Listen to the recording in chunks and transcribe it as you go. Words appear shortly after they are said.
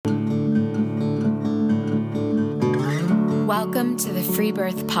Welcome to the Free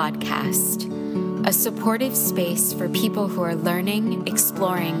Birth Podcast, a supportive space for people who are learning,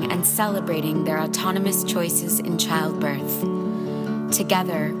 exploring, and celebrating their autonomous choices in childbirth.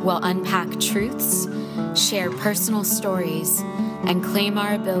 Together, we'll unpack truths, share personal stories, and claim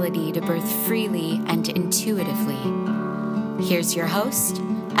our ability to birth freely and intuitively. Here's your host,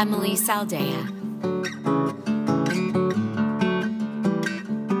 Emily Saldea.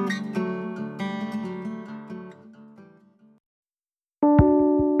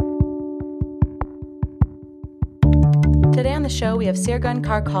 Today on the show, we have Sirgun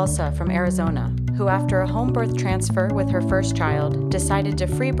Karkalsa from Arizona, who after a home birth transfer with her first child, decided to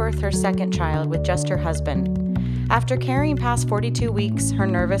free birth her second child with just her husband. After carrying past 42 weeks, her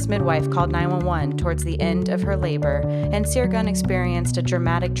nervous midwife called 911 towards the end of her labor, and Sirgun experienced a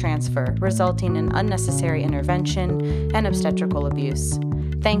dramatic transfer, resulting in unnecessary intervention and obstetrical abuse.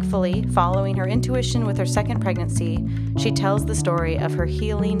 Thankfully, following her intuition with her second pregnancy, she tells the story of her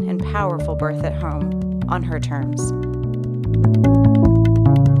healing and powerful birth at home on her terms.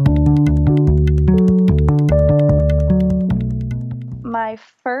 My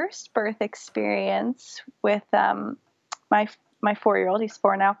first birth experience with my 4-year-old, he's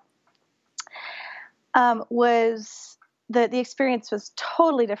 4 now, was the experience was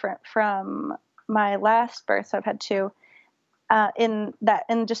totally different from my last birth. So I've had two, in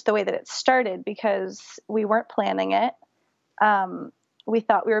just the way that it started, because we weren't planning it. We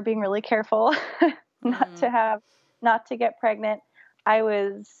thought we were being really careful not to get pregnant. I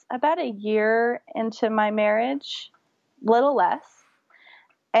was about a year into my marriage, little less.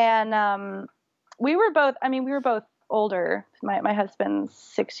 And we were both older. My husband's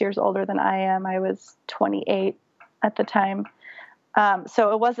 6 years older than I am. I was 28 at the time.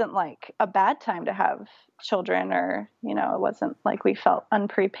 So it wasn't like a bad time to have children, or, it wasn't like we felt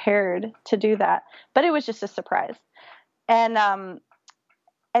unprepared to do that, but it was just a surprise. And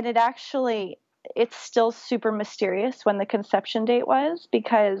it's still super mysterious when the conception date was,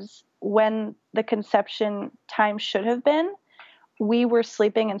 because when the conception time should have been, we were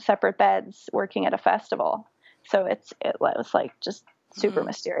sleeping in separate beds working at a festival. So it was like just super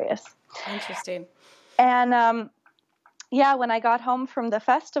mysterious. Interesting. And when I got home from the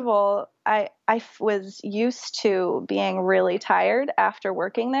festival, I was used to being really tired after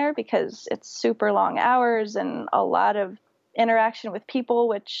working there, because it's super long hours and a lot of interaction with people,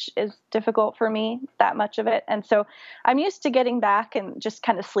 which is difficult for me, that much of it. And so I'm used to getting back and just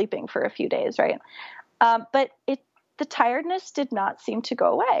kind of sleeping for a few days, right? But the tiredness did not seem to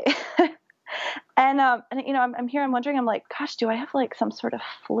go away. And I'm here, I'm wondering, I'm like, gosh, do I have like some sort of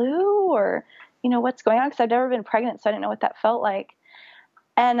flu, or, what's going on? Because I've never been pregnant, so I didn't know what that felt like.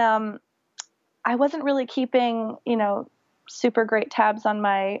 And I wasn't really keeping, super great tabs on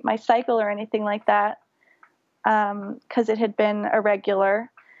my cycle or anything like that, because it had been irregular.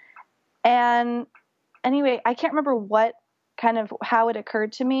 And anyway, I can't remember how it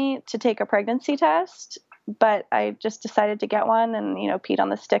occurred to me to take a pregnancy test, but I just decided to get one and, peed on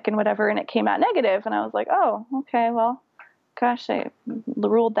the stick and whatever, and it came out negative. And I was like, oh, okay, well, gosh, I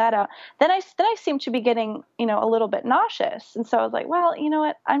ruled that out. Then I seemed to be getting, a little bit nauseous. And so I was like, well, you know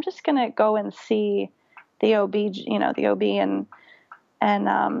what, I'm just going to go and see the OB,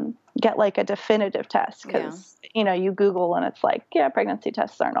 and get like a definitive test, because, you Google and it's like, yeah, pregnancy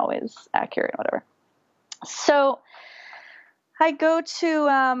tests aren't always accurate, whatever. So I go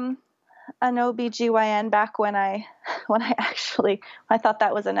to an OBGYN back when I thought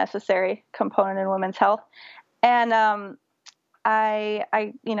that was a necessary component in women's health. And I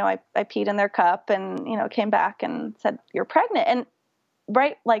peed in their cup and, came back and said, "You're pregnant." And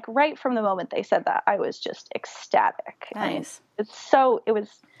right from the moment they said that, I was just ecstatic. Nice. It was,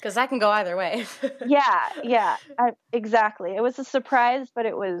 because that can go either way. Yeah. Exactly. It was a surprise, but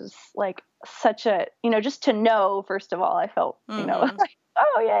it was like such a, just to know, first of all, I felt, like,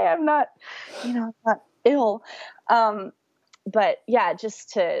 oh yeah, I'm not ill. But yeah,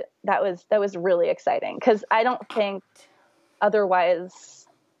 that was really exciting, because I don't think otherwise,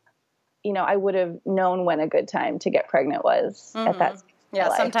 I would have known when a good time to get pregnant was at that stage.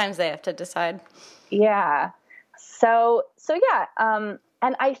 Yeah, sometimes they have to decide. Yeah. So yeah.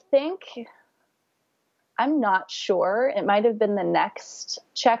 And I think, I'm not sure, it might have been the next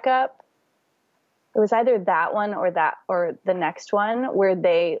checkup. It was either that one or the next one where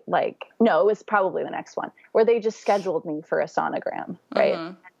they no, it was probably the next one where they just scheduled me for a sonogram. Right.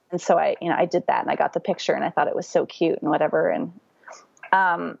 Mm-hmm. And so I did that, and I got the picture, and I thought it was so cute and whatever. And,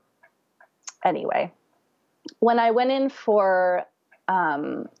 anyway, when I went in for,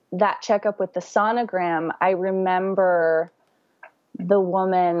 that checkup with the sonogram, I remember the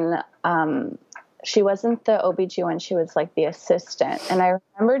woman, she wasn't the OB/GYN, she was like the assistant. And I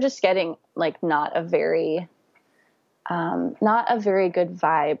remember just getting like not a very good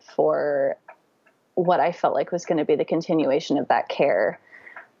vibe for what I felt like was going to be the continuation of that care.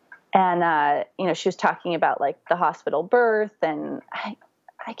 And, she was talking about like the hospital birth, and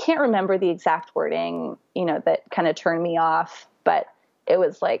I can't remember the exact wording, that kind of turned me off, but it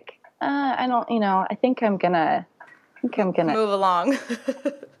was like, I think I'm gonna move along.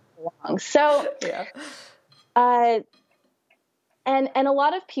 So, yeah. And a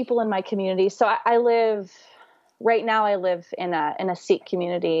lot of people in my community. So I live in a Sikh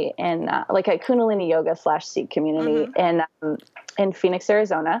community, in like a Kundalini yoga / Sikh community in Phoenix,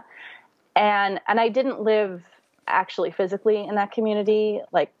 Arizona. And I didn't live actually physically in that community,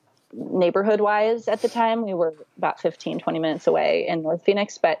 like neighborhood wise at the time. We were about 15, 20 minutes away in North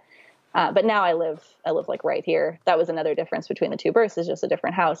Phoenix, but now I live like right here. That was another difference between the two births, is just a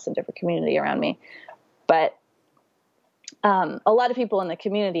different house and different community around me. But a lot of people in the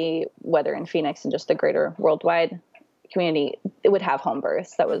community, whether in Phoenix and just the greater worldwide community, it would have home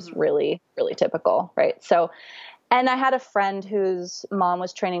births. That was really, really typical. Right. So, and I had a friend whose mom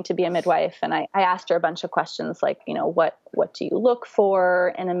was training to be a midwife, and I asked her a bunch of questions like, what do you look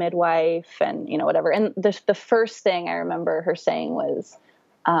for in a midwife, and, whatever. And the first thing I remember her saying was,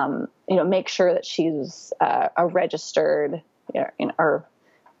 make sure that she's a registered, or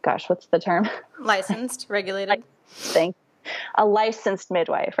gosh, what's the term? Licensed, regulated. A licensed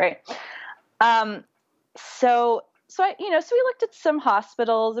midwife, right? So we looked at some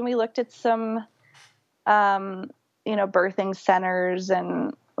hospitals, and we looked at some, birthing centers,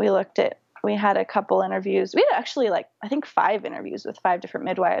 and we had a couple interviews. We had actually I think 5 interviews with 5 different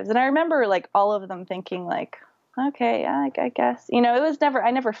midwives. And I remember all of them thinking okay, I guess, it was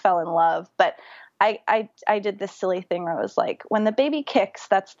I never fell in love, but I did this silly thing where I was like, when the baby kicks,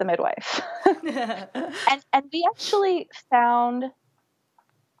 that's the midwife. and we actually found,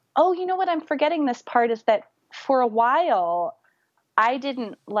 what I'm forgetting this part is that for a while, I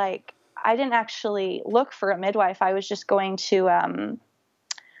didn't actually look for a midwife. I was just going to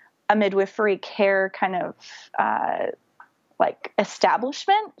a midwifery care kind of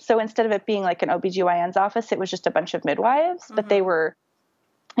establishment. So instead of it being like an OB/GYN's office, it was just a bunch of midwives, but they were,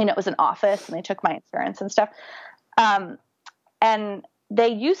 it was an office, and they took my insurance and stuff. And they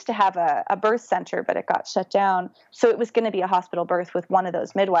used to have a birth center, but it got shut down. So it was going to be a hospital birth with one of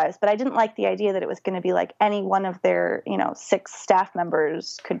those midwives. But I didn't like the idea that it was going to be like any one of their, 6 staff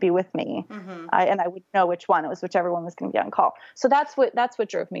members could be with me. And I would know which one. It was whichever one was going to be on call. So that's what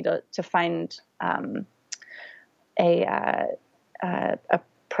drove me to find a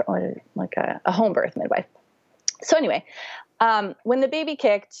home birth midwife. So anyway, when the baby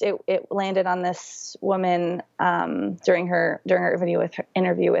kicked, it landed on this woman during her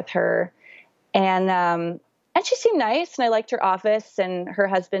interview with her, and she seemed nice, and I liked her office, and her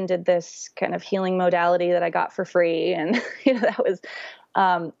husband did this kind of healing modality that I got for free, and that was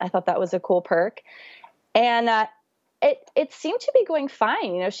I thought that was a cool perk, and it seemed to be going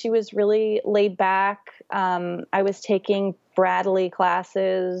fine. She was really laid back. I was taking Bradley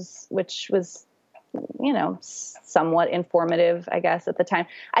classes, which was somewhat informative, I guess, at the time.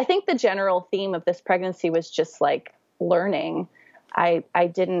 I think the general theme of this pregnancy was just learning. I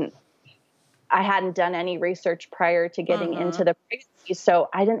hadn't done any research prior to getting into the pregnancy, so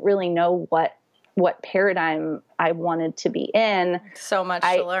I didn't really know what paradigm I wanted to be in. So much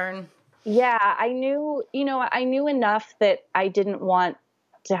to learn. Yeah, I knew enough that I didn't want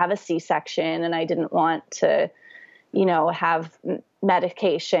to have a C-section, and I didn't want to, have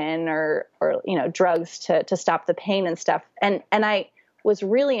medication or drugs to stop the pain and stuff. And I was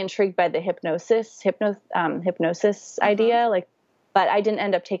really intrigued by the hypnosis idea, but I didn't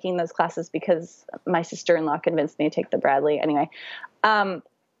end up taking those classes because my sister-in-law convinced me to take the Bradley anyway.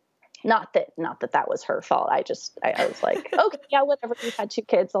 Not that was her fault. I was like, okay, yeah, whatever. We've had 2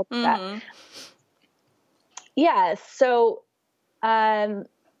 kids. I'll do that. Yeah. So, by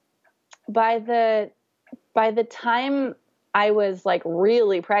the time I was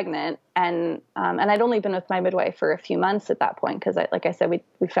really pregnant, and I'd only been with my midwife for a few months at that point, because like I said,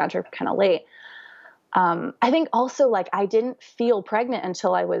 we found her kind of late. I think also I didn't feel pregnant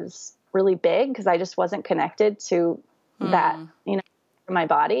until I was really big, because I just wasn't connected to that, my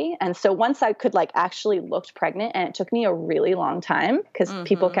body. And so once I could actually looked pregnant, and it took me a really long time, because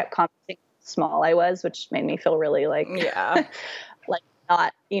people kept commenting how small I was, which made me feel really not,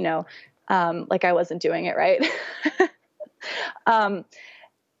 I wasn't doing it right.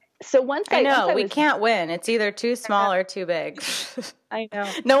 So once I know we can't win. It's either too small or too big. I know.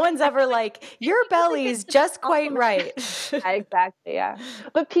 No one's ever like, your belly's just quite right. Exactly. Yeah.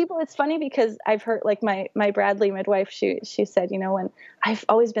 But people, it's funny because I've heard like my Bradley midwife, she said, when I've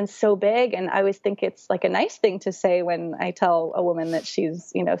always been so big, and I always think it's like a nice thing to say when I tell a woman that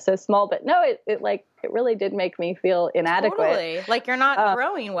she's, so small, but no, it really did make me feel inadequate. Totally. Like you're not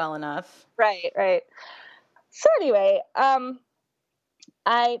growing well enough. Right. Right. So anyway,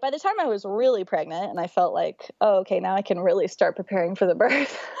 by the time I was really pregnant and I felt like, oh, okay, now I can really start preparing for the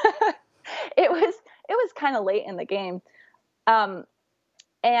birth. It was kind of late in the game.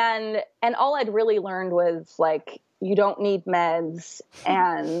 And all I'd really learned was like, you don't need meds,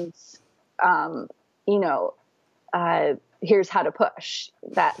 and, here's how to push.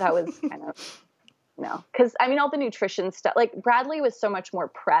 That was kind of, cause I mean, all the nutrition stuff, like Bradley was so much more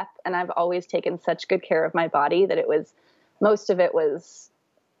prep, and I've always taken such good care of my body that most of it was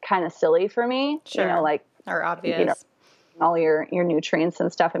kind of silly for me, sure. Or obvious, all your nutrients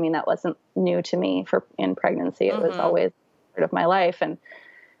and stuff. I mean, that wasn't new to me in pregnancy. It was always part of my life and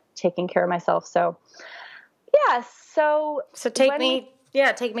taking care of myself. So yeah. So take me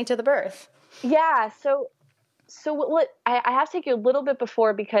to the birth. Yeah. So I have to take you a little bit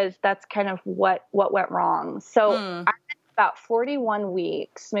before, because that's kind of what went wrong. So I'm about 41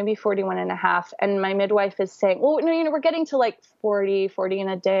 weeks, maybe 41 and a half. And my midwife is saying, well, no, we're getting to like 40 in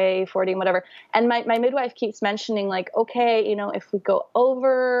a day, 40 and whatever. And my midwife keeps mentioning like, okay, if we go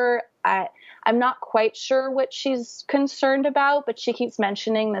over, I'm not quite sure what she's concerned about, but she keeps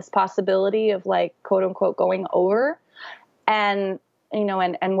mentioning this possibility of like, quote unquote, going over, and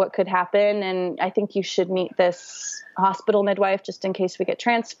what could happen. And I think you should meet this hospital midwife just in case we get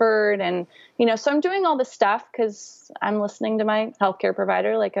transferred. And, so I'm doing all this stuff because I'm listening to my healthcare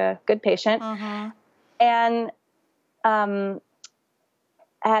provider like a good patient. And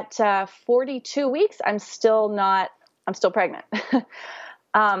at 42 weeks, I'm still pregnant.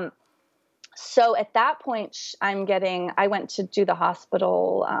 So at that point, I went to do the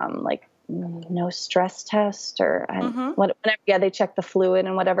hospital, no stress test or whatever. Yeah, they checked the fluid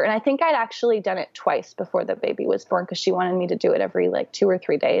and whatever. And I think I'd actually done it twice before the baby was born, because she wanted me to do it every like 2 or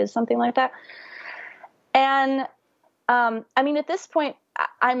 3 days, something like that. And I mean, at this point,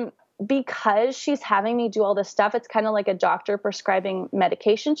 because she's having me do all this stuff, it's kind of like a doctor prescribing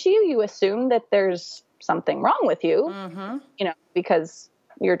medication to you. You assume that there's something wrong with you, because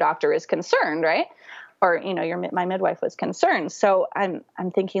your doctor is concerned, right? Or, my midwife was concerned. So I'm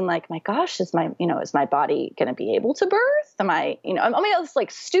thinking like, my gosh, is my body going to be able to birth? Am I, all these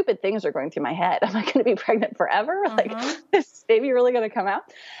like stupid things are going through my head. Am I going to be pregnant forever? Like, is this baby really going to come out?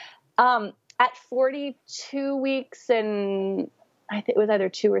 At 42 weeks and I think it was either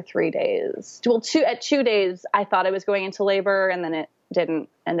 2 or 3 days. Well, at 2 days, I thought I was going into labor, and then it didn't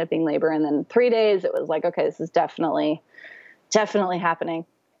end up being labor. And then 3 days, it was like, okay, this is definitely happening.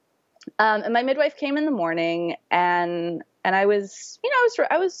 And my midwife came in the morning, and I was,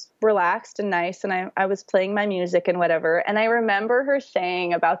 I was relaxed and nice, and I was playing my music and whatever. And I remember her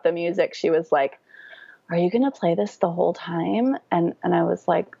saying about the music, she was like, are you going to play this the whole time? And I was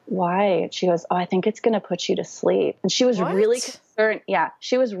like, why? And she goes, oh, I think it's going to put you to sleep. And she was really concerned. Yeah.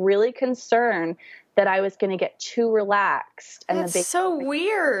 She was really concerned that I was going to get too relaxed. And that's so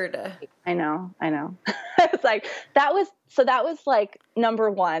weird. I know. It's like, that was like number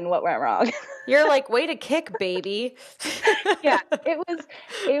one, what went wrong. You're like, way to kick, baby. Yeah, it was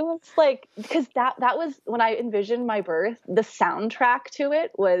like, because that was when I envisioned my birth, the soundtrack to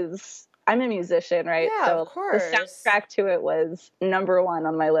it was, I'm a musician, right? Yeah, so of course. The soundtrack to it was number one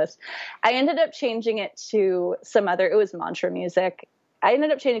on my list. I ended up changing it to it was mantra music. I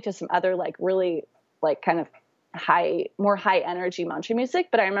ended up changing to some other like really like kind of more high energy mantra music,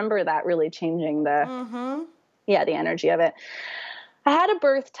 but I remember that really changing the energy of it. I had a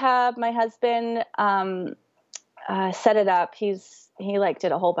birth tub. My husband set it up. He like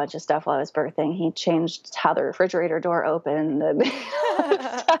did a whole bunch of stuff while I was birthing. He changed how the refrigerator door opened. And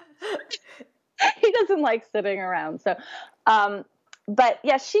he doesn't like sitting around. So, but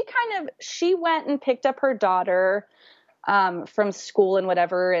yeah, she went and picked up her daughter from school and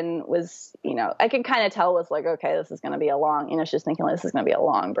whatever, and was, I could kind of tell was like, okay, this is going to be a long, she's thinking like, this is going to be a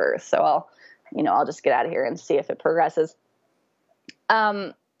long birth. So I'll just get out of here and see if it progresses.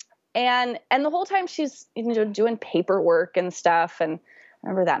 And the whole time she's, doing paperwork and stuff. And I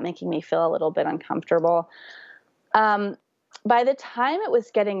remember that making me feel a little bit uncomfortable. By the time it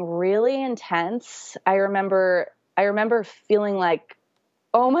was getting really intense, I remember feeling like,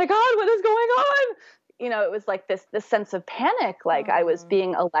 oh my God, what is going on? It was like this sense of panic, like I was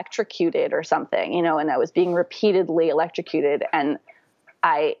being electrocuted or something, and I was being repeatedly electrocuted. And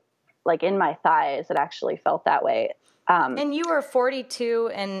I like in my thighs. It actually felt that way. And you were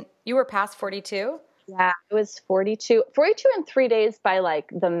 42 and you were past 42? Yeah, it was 42 in 3 days by like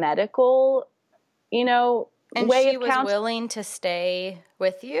the medical, you know, and way she of was counting. willing to stay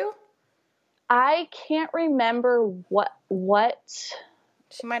with you? I can't remember what.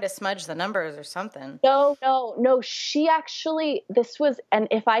 She might have smudged the numbers or something. No. She actually, and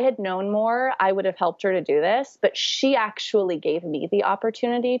if I had known more, I would have helped her to do this, but she actually gave me the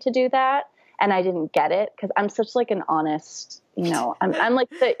opportunity to do that. And I didn't get it because I'm such like an honest, you know, I'm like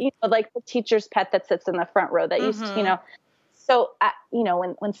the teacher's pet that sits in the front row that used to, you know, so, you know,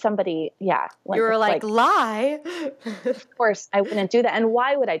 when somebody, you were like, lie. Of course I wouldn't do that. And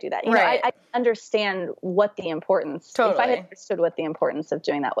why would I do that? You know, I understand what the importance, if I had understood what the importance of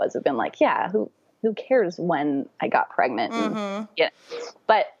doing that was, I've been like, yeah, who cares when I got pregnant? And,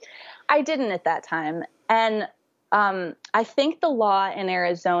 but I didn't at that time. And, I think the law in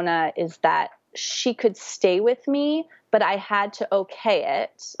Arizona is that she could stay with me, but I had to okay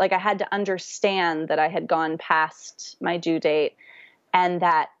it. Like I had to understand that I had gone past my due date and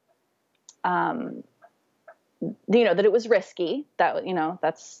that, you know, that it was risky. That, you know,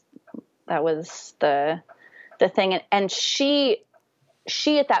 that was the thing. And she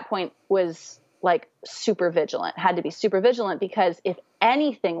at that point was like super vigilant, had to be super vigilant because if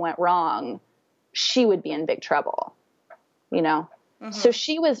anything went wrong, she would be in big trouble, you know? So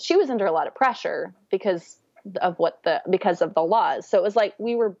she was under a lot of pressure because of the laws. So it was like,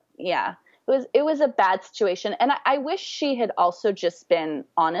 it was a bad situation. And I wish she had also just been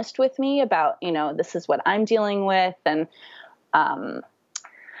honest with me about, you know, this is what I'm dealing with. And,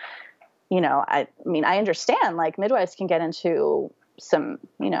 you know, I mean, I understand like midwives can get into some,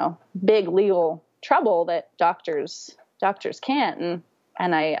 you know, big legal trouble that doctors can't.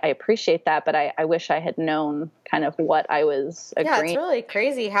 And I appreciate that, but I wish I had known kind of what I was agreeing. Yeah, it's really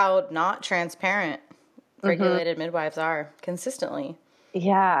crazy how not transparent regulated midwives are consistently.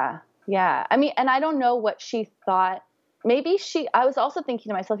 Yeah. I mean, and I don't know what she thought. Maybe I was also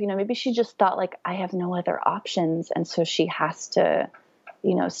thinking to myself, you know, maybe she just thought like I have no other options. And so she has to,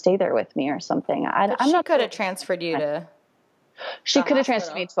 you know, stay there with me or something. She could have transferred you to... She could have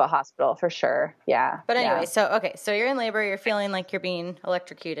transferred me to a hospital for sure. Yeah. But anyway, so you're in labor, you're feeling like you're being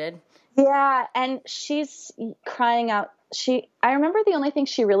electrocuted. Yeah. And she's crying out. I remember the only thing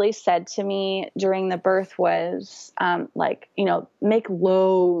she really said to me during the birth was, like, you know, make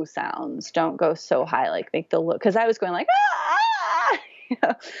low sounds. Don't go so high, like make the low, cause I was going like, ah! You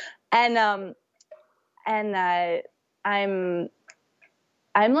know?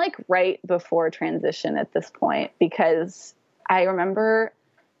 I'm like right before transition at this point because I remember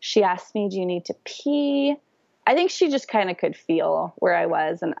she asked me, do you need to pee? I think she just kind of could feel where I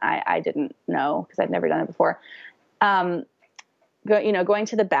was. And I didn't know because I'd never done it before. Going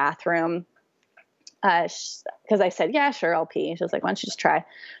to the bathroom, cause I said, yeah, sure. I'll pee. She was like, why don't you just try?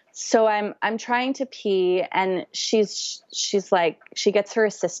 So I'm trying to pee and she's like, she gets her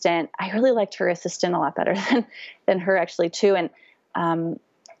assistant. I really liked her assistant a lot better than her actually too. And,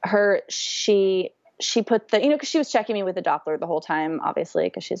 she put the, you know, cause she was checking me with the Doppler the whole time, obviously,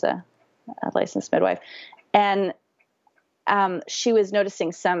 cause she's a licensed midwife. And, she was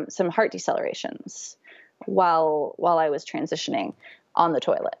noticing some heart decelerations while I was transitioning on the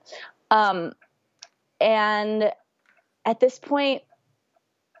toilet. And at this point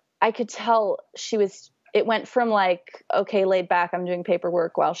I could tell it went from like, okay, laid back, I'm doing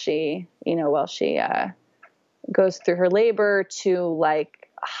paperwork while she goes through her labor to like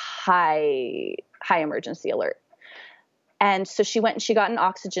high emergency alert. And so she went and she got an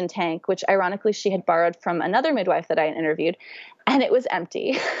oxygen tank, which ironically she had borrowed from another midwife that I had interviewed, and it was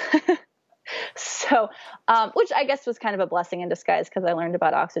empty. So, which I guess was kind of a blessing in disguise because I learned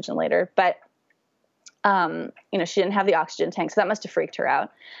about oxygen later, but, you know, she didn't have the oxygen tank, so that must've freaked her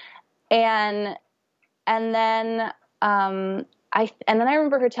out. And then I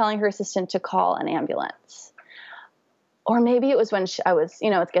remember her telling her assistant to call an ambulance. Or maybe it was when I was,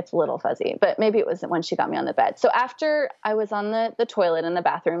 you know, it gets a little fuzzy, but maybe it was when she got me on the bed. So after I was on the toilet in the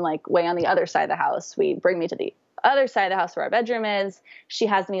bathroom, like way on the other side of the house, we bring me to the other side of the house where our bedroom is. She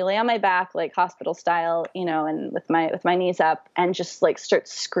has me lay on my back, like hospital style, you know, and with my knees up and just like start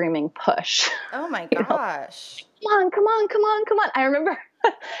screaming, push. Oh my gosh. Come on. I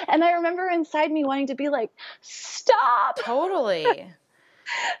remember inside me wanting to be like, stop. Totally.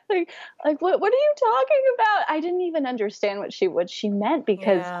 like what are you talking about? I didn't even understand what she meant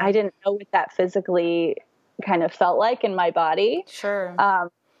because I didn't know what that physically kind of felt like in my body. Sure.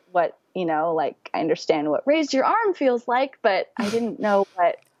 What, you know, like I understand what raise your arm feels like, but I didn't know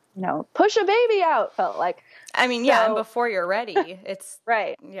push a baby out, felt like. I mean, yeah, and before you're ready, it's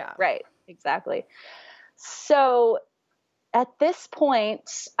right. Yeah. Right. Exactly. So at this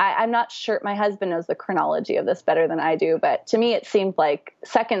point, I'm not sure, my husband knows the chronology of this better than I do, but to me, it seemed like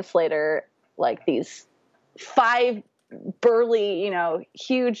seconds later, like these 5 burly,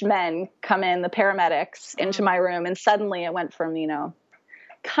 huge men come in, the paramedics, into my room. And suddenly it went from,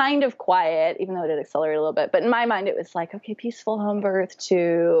 kind of quiet, even though it did accelerate a little bit. But in my mind, it was like, okay, peaceful home birth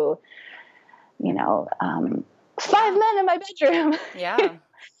to, 5 men in my bedroom. Yeah.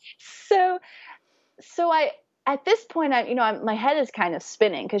 So at this point, my head is kind of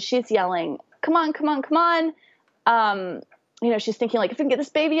spinning because she's yelling, come on, come on, come on. She's thinking like, if we can get this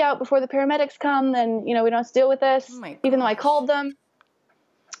baby out before the paramedics come, then, we don't have to deal with this, even though I called them.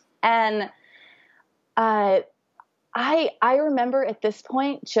 And, I remember at this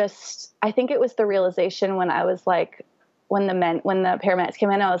point, I think it was the realization when I was like, when the paramedics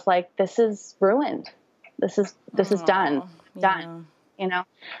came in, I was like, this is ruined. This is done. Done.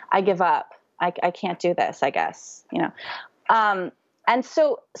 I give up. I can't do this, I guess, and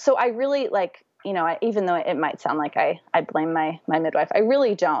so I really even though it might sound like I blame my midwife, I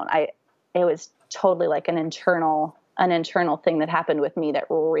really don't. It was totally like an internal thing that happened with me that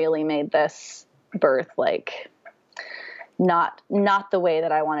really made this birth not the way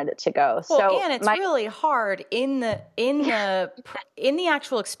that I wanted it to go. Well, so and it's really hard in the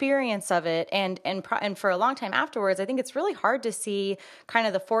actual experience of it, and for a long time afterwards. I think it's really hard to see kind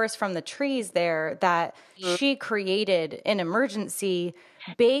of the forest from the trees there, that she created an emergency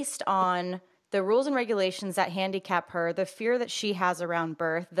based on the rules and regulations that handicap her, the fear that she has around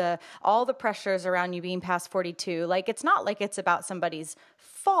birth, all the pressures around you being past 42. Like, it's not like it's about somebody's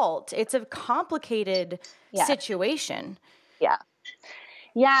fault. It's a complicated situation. Yeah.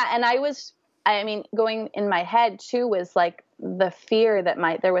 Yeah. And going in my head too was like the fear that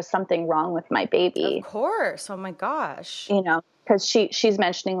there was something wrong with my baby. Of course. Oh my gosh. Cause she's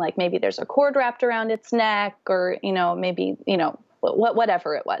mentioning like, maybe there's a cord wrapped around its neck, or, maybe,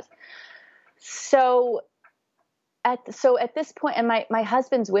 whatever it was. So at this point, and my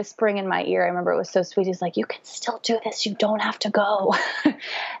husband's whispering in my ear, I remember it was so sweet. He's like, you can still do this. You don't have to go.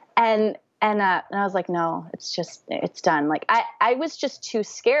 And I was like, no, it's done. Like, I was just too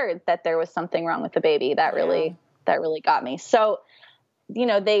scared that there was something wrong with the baby. That really got me. So,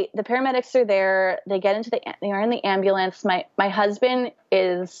 the paramedics are there, they get they're in the ambulance. My husband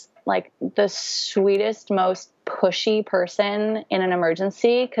is like the sweetest, most pushy person in an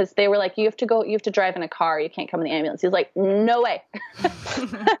emergency. Cause they were like, you have to drive in a car. You can't come in the ambulance. He's like, no way.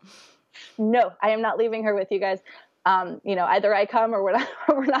 No, I am not leaving her with you guys. Either I come or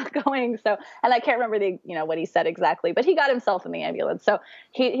we're not going. So, and I can't remember what he said exactly, but he got himself in the ambulance. So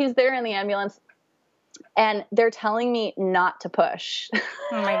he's there in the ambulance, and they're telling me not to push.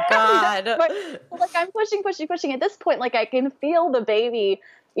 Oh my God. Like, I'm pushing. At this point, like, I can feel the baby,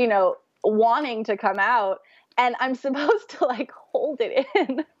 wanting to come out, and I'm supposed to like hold it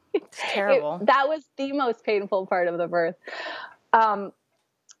in. It's terrible. That was the most painful part of the birth. And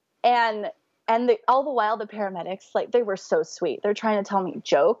all the while, the paramedics, like, they were so sweet. They're trying to tell me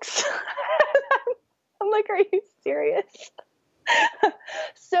jokes. I'm like, are you serious?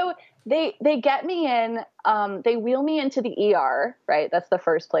 So they get me in, they wheel me into the ER, right? That's the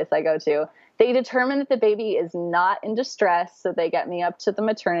first place I go to. They determine that the baby is not in distress, so they get me up to the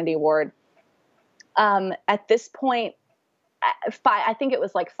maternity ward. At this point, I think it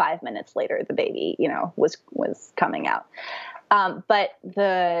was like 5 minutes later, the baby, was coming out. But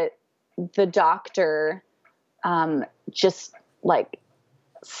the doctor, just like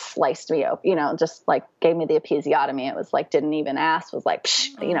sliced me open, just like gave me the episiotomy. It was like, didn't even ask, was like,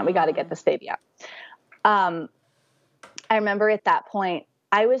 psh, we got to get this baby out. I remember at that point,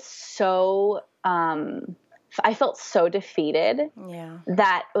 I was so, I felt so defeated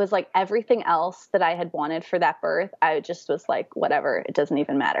that it was like everything else that I had wanted for that birth. I just was like, whatever, it doesn't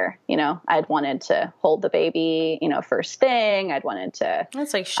even matter. I'd wanted to hold the baby, first thing. I'd wanted to.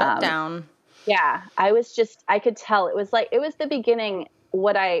 That's like shut down. Yeah. I could tell it was the beginning.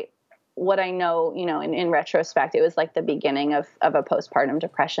 What I know, in retrospect, it was like the beginning of a postpartum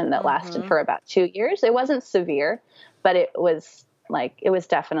depression that lasted for about 2 years. It wasn't severe, but it was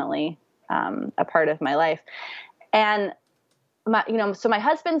definitely a part of my life. And so my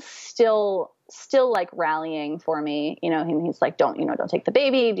husband's still like rallying for me, and he's like, don't take the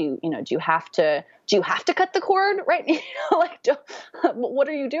baby. Do you have to cut the cord? Right. What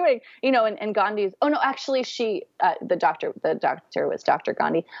are you doing? And Gandhi's, oh no, actually the doctor was Dr.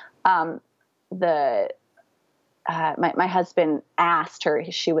 Gandhi. My husband asked her,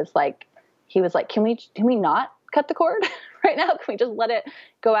 he was like, can we not cut the cord right now? Can we just let it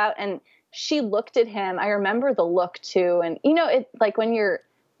go out? And she looked at him. I remember the look too. And it like when you're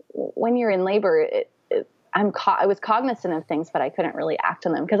in labor, I was cognizant of things, but I couldn't really act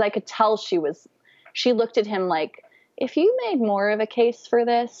on them because I could tell she looked at him like, if you made more of a case for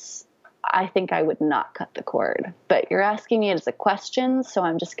this, I think I would not cut the cord, but you're asking me as a question. So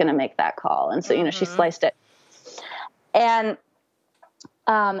I'm just going to make that call. And so, she sliced it. And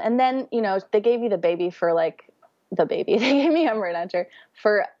then, they gave you the baby for they gave me Umbrella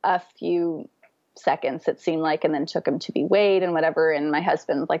for a few seconds, it seemed like, and then took him to be weighed and whatever. And my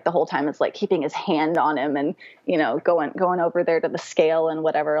husband, like the whole time, is like keeping his hand on him and, going over there to the scale and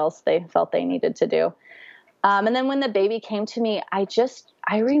whatever else they felt they needed to do. And then when the baby came to me,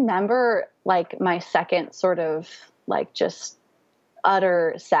 I remember like my second sort of like just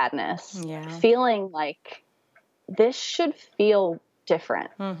utter sadness, feeling like this should feel different.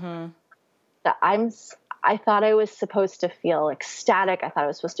 That I thought I was supposed to feel ecstatic. I thought I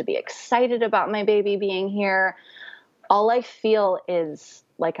was supposed to be excited about my baby being here. All I feel is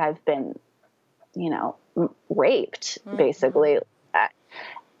like I've been, raped, basically.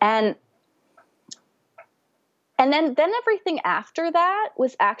 And then everything after that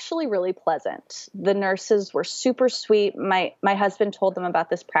was actually really pleasant. The nurses were super sweet. My husband told them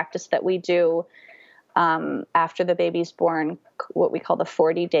about this practice that we do after the baby's born, what we call the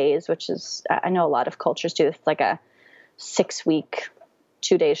 40 days, which is, I know a lot of cultures do. It's like a 6-week,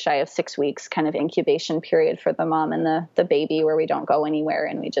 2 days shy of 6 weeks kind of incubation period for the mom and the baby, where we don't go anywhere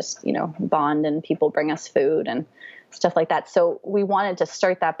and we just, bond, and people bring us food and stuff like that. So we wanted to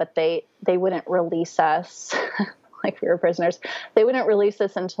start that, but they wouldn't release us like we were prisoners. They wouldn't release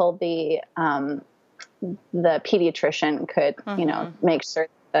us until the pediatrician could, make sure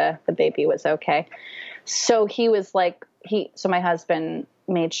the baby was okay. So he was like, so my husband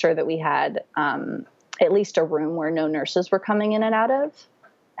made sure that we had, at least a room where no nurses were coming in and out of.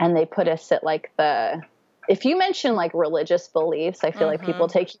 And they put us at like if you mention like religious beliefs, I feel like people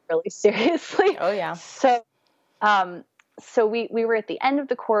take you really seriously. Oh yeah. So we were at the end of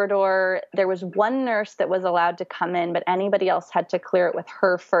the corridor. There was one nurse that was allowed to come in, but anybody else had to clear it with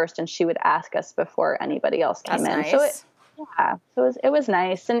her first. And she would ask us before anybody else came in. Nice. So it was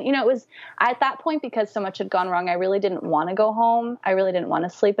nice. And, it was at that point, because so much had gone wrong, I really didn't want to go home. I really didn't want to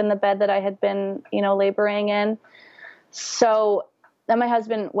sleep in the bed that I had been, laboring in. So then my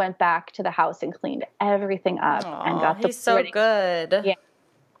husband went back to the house and cleaned everything up. And got he's so good. Yeah.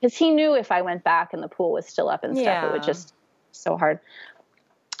 Because he knew if I went back and the pool was still up and stuff, it would just so hard.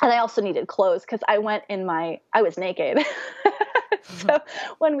 And I also needed clothes because I was naked. So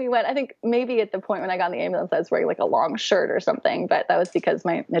when we went, I think maybe at the point when I got in the ambulance, I was wearing like a long shirt or something, but that was because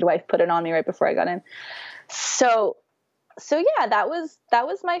my midwife put it on me right before I got in. So yeah, that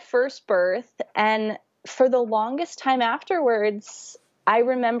was my first birth. And for the longest time afterwards, I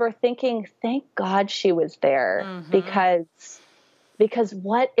remember thinking, thank God she was there, because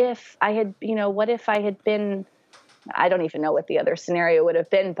what if I had been, I don't even know what the other scenario would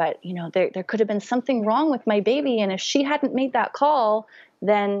have been, but there could have been something wrong with my baby. And if she hadn't made that call,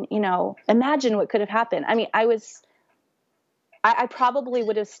 then, imagine what could have happened. I mean, I probably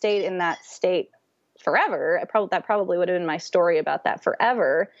would have stayed in that state forever. That probably would have been my story about that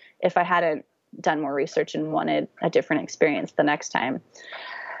forever if I hadn't done more research and wanted a different experience the next time.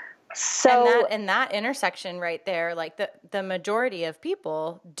 So and that intersection right there, like the majority of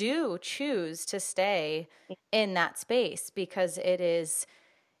people do choose to stay in that space because it is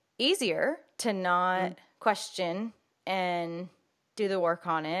easier to not question and do the work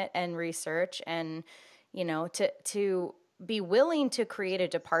on it and research and, to be willing to create a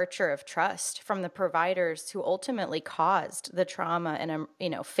departure of trust from the providers who ultimately caused the trauma and,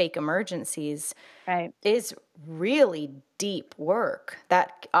 fake emergencies, right, is really deep work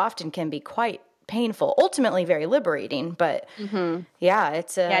that often can be quite painful, ultimately very liberating, but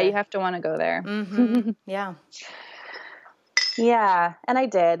it's you have to want to go there. Yeah. Yeah. And I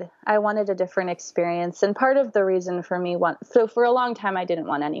did. I wanted a different experience. And part of the reason for me, so for a long time, I didn't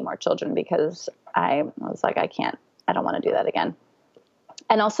want any more children because I was like, I don't want to do that again.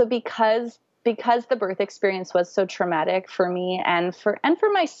 And also because the birth experience was so traumatic for me and for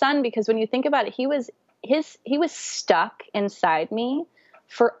my son, because when you think about it, he was stuck inside me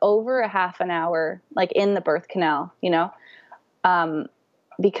for over a half an hour, like in the birth canal,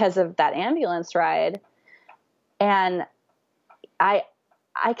 because of that ambulance ride. And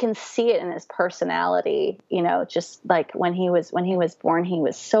I can see it in his personality, just like when he was born, he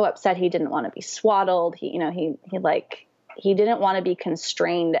was so upset. He didn't want to be swaddled. He didn't want to be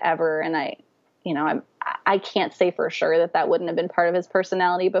constrained ever. And I can't say for sure that wouldn't have been part of his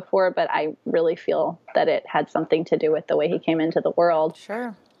personality before, but I really feel that it had something to do with the way he came into the world.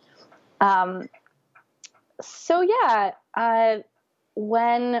 Sure. So yeah,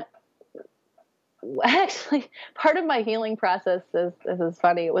 when actually part of my healing process is, this is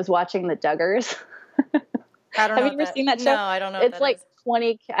funny, it was watching the Duggars. I don't know. Have you ever seen that show? No, I don't know. It's like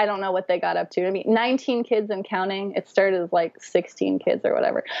 20, I don't know what they got up to. I mean, 19 kids and counting. It started as like 16 kids or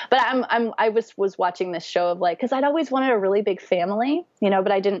whatever. But I was watching this show of like, cause I'd always wanted a really big family,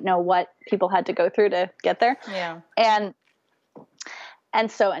 but I didn't know what people had to go through to get there. Yeah. And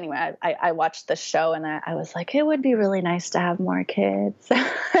so anyway, I watched the show and I was like, it would be really nice to have more kids.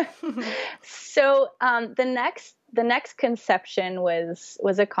 So, the next conception was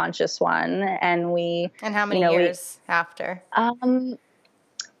a conscious one. And how many years after?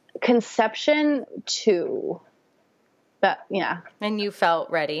 Conception 2, but yeah. And you felt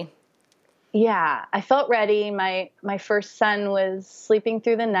ready. Yeah, I felt ready. My first son was sleeping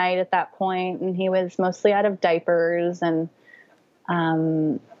through the night at that point, and he was mostly out of diapers. And,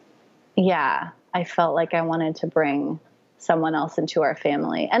 yeah, I felt like I wanted to bring someone else into our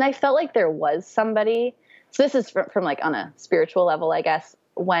family. And I felt like there was somebody. So this is from like on a spiritual level, I guess,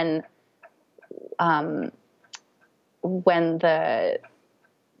 when the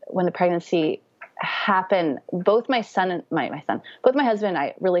pregnancy happened, both my husband and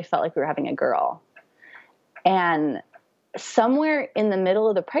I really felt like we were having a girl. And somewhere in the middle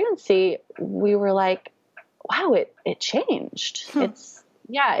of the pregnancy, we were like, wow, it changed. It's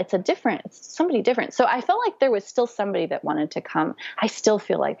somebody different. So I felt like there was still somebody that wanted to come. I still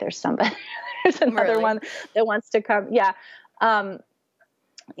feel like there's another one that wants to come. Yeah.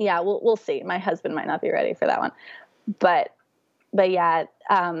 Yeah, we'll see. My husband might not be ready for that one, but yeah.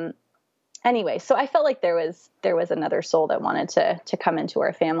 Anyway, so I felt like there was another soul that wanted to come into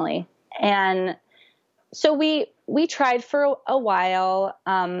our family. And so we tried for a while.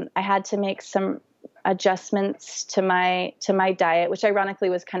 I had to make some adjustments to my diet, which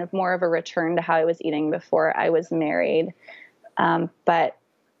ironically was kind of more of a return to how I was eating before I was married. But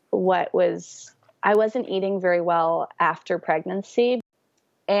I wasn't eating very well after pregnancy,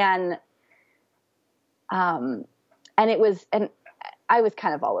 and I was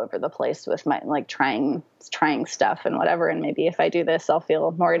kind of all over the place with my, like, trying stuff and whatever. And maybe if I do this, I'll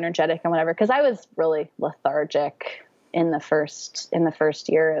feel more energetic and whatever. Cause I was really lethargic in the first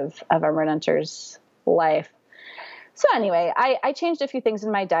year of our Renenter's life. So anyway, I changed a few things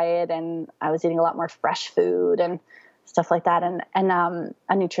in my diet, and I was eating a lot more fresh food and stuff like that. And a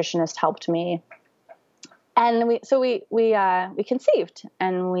nutritionist helped me. And we conceived,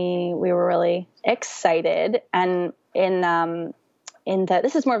 and we were really excited. And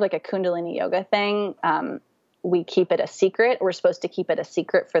this is more of like a Kundalini yoga thing. We keep it a secret. We're supposed to keep it a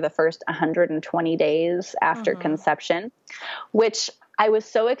secret for the first 120 days after conception, which I was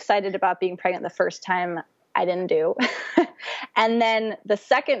so excited about being pregnant the first time, I didn't do. And then the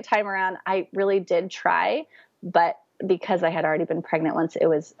second time around, I really did try, but because I had already been pregnant once, it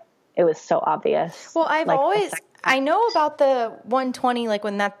was so obvious. Well, I know about the 120, like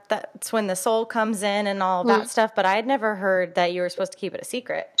when that's when the soul comes in and all that stuff, but I had never heard that you were supposed to keep it a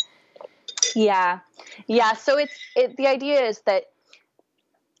secret. Yeah. Yeah. So the idea is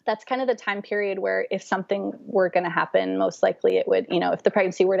that's kind of the time period where if something were going to happen, most likely it would, if the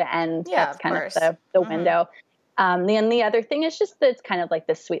pregnancy were to end, that's kind of the window. And the other thing is just that it's kind of like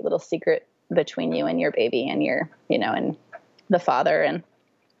this sweet little secret between you and your baby and your, and the father.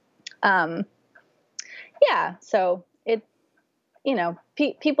 And, yeah, so it,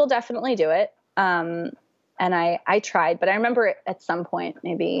 people definitely do it. And I tried, but I remember at some point,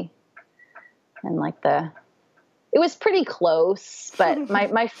 maybe in like it was pretty close, but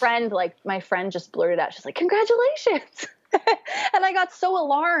my friend just blurted out, she's like, congratulations. And I got so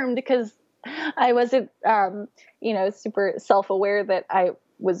alarmed because I wasn't, super self-aware that I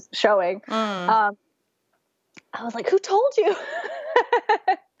was showing. I was like, who told you?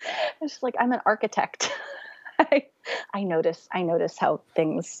 It's like, I'm an architect. I notice how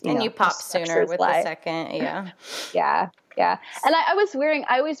things, and you pop sooner with the second. Yeah. Yeah. Yeah. And I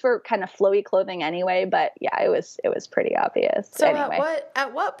always wear kind of flowy clothing anyway, but yeah, it was pretty obvious. So anyway.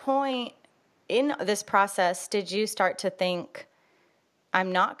 At what point in this process did you start to think,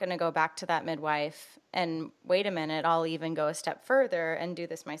 I'm not going to go back to that midwife, and wait a minute, I'll even go a step further and do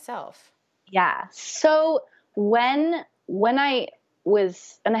this myself? Yeah. So when I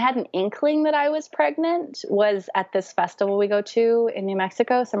had an inkling that I was pregnant was at this festival we go to in New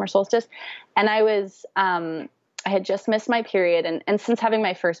Mexico, summer solstice. And I had just missed my period. And since having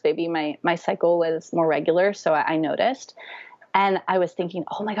my first baby, my cycle was more regular. So I noticed. And I was thinking,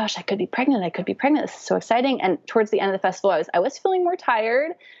 oh my gosh, I could be pregnant. I could be pregnant. This is so exciting. And towards the end of the festival, I was feeling more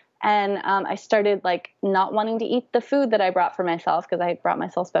tired. And I started like not wanting to eat the food that I brought for myself, because I brought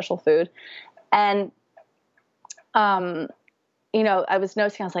myself special food. And, you know, I was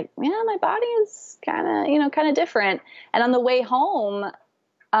noticing, I was like, yeah, my body is kind of different. And on the way home,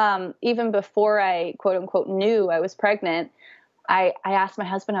 even before I quote unquote knew I was pregnant, I asked my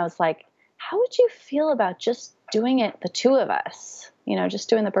husband, I was like, how would you feel about just doing it, the two of us, you know, just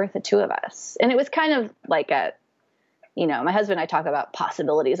doing the birth, the two of us? And it was kind of like you know, my husband and I talk about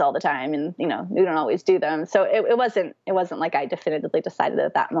possibilities all the time, and, you know, we don't always do them. So it wasn't like I definitively decided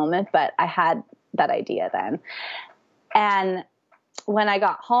at that moment, but I had that idea then. And when I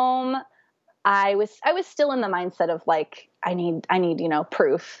got home, I was still in the mindset of like, I need, you know,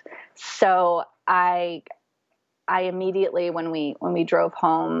 proof. So I immediately, when we drove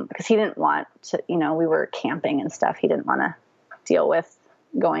home, because he didn't want to, you know, we were camping and stuff. He didn't want to deal with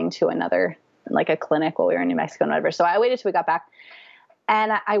going to another, like a clinic while we were in New Mexico and whatever. So I waited till we got back,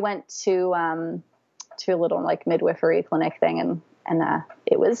 and I went to a little like midwifery clinic thing, and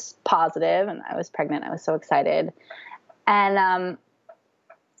it was positive, and I was pregnant. I was so excited. And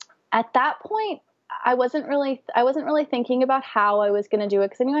at that point, I wasn't really thinking about how I was going to do it,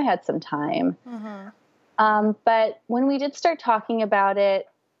 because I knew I had some time. Mm-hmm. But when we did start talking about it,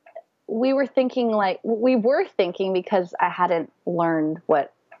 we were thinking, because I hadn't learned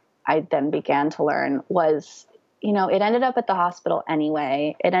what I then began to learn, was, you know, it ended up at the hospital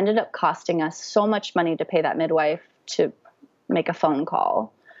anyway. It ended up costing us so much money to pay that midwife to make a phone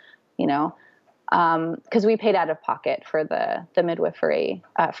call, you know, because we paid out of pocket for the midwifery,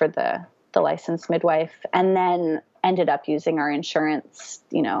 for the licensed midwife, and then ended up using our insurance,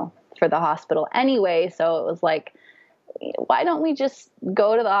 you know, for the hospital anyway. So it was like, why don't we just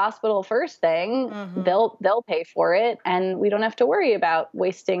go to the hospital first thing? Mm-hmm. They'll pay for it, and we don't have to worry about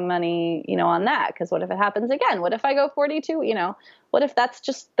wasting money, you know, on that. Because what if it happens again? What if I go 42? You know, what if that's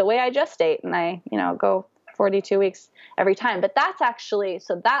just the way I gestate and I, you know, go 42 weeks every time? But that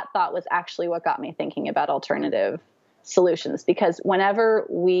thought was actually what got me thinking about alternative solutions, because whenever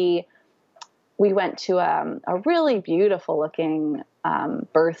we went to a really beautiful looking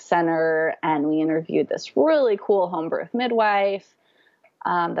birth center, and we interviewed this really cool home birth midwife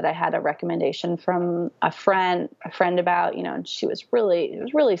that I had a recommendation from a friend about, you know, and it was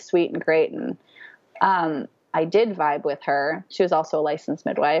really sweet and great. And I did vibe with her. She was also a licensed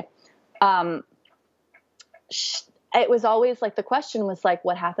midwife. It was always like, the question was like,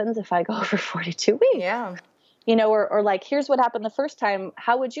 what happens if I go for 42 weeks? Yeah. You know, or like, here's what happened the first time.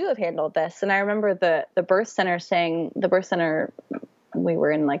 How would you have handled this? And I remember the birth center we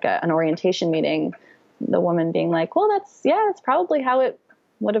were in like an orientation meeting, the woman being like, well, that's probably how it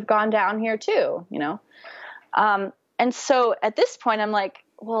would have gone down here too, you know? And so at this point I'm like,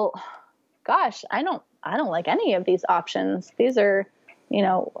 well, gosh, I don't like any of these options. These are, you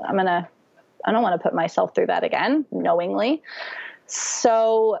know, I don't want to put myself through that again, knowingly.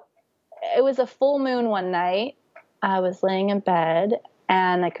 So it was a full moon one night. I was laying in bed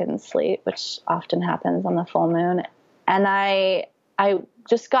and I couldn't sleep, which often happens on the full moon. And I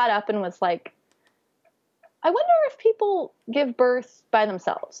just got up and was like, I wonder if people give birth by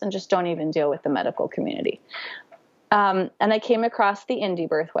themselves and just don't even deal with the medical community. And I came across the Indie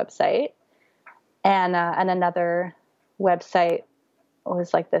Birth website, and another website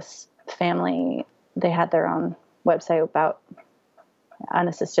was like this family. They had their own website about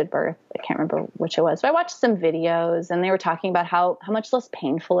unassisted birth. I can't remember which it was, but I watched some videos, and they were talking about how much less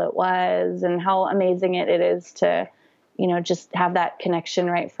painful it was, and how amazing it is to, you know, just have that connection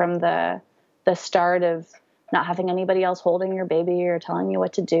right from the start of not having anybody else holding your baby or telling you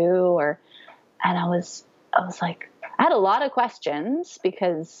what to do. And I was like, I had a lot of questions,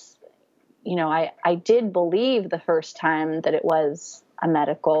 because, you know, I did believe the first time that it was a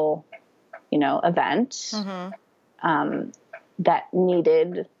medical, you know, event. Mm-hmm. That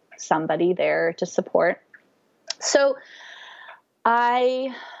needed somebody there to support. So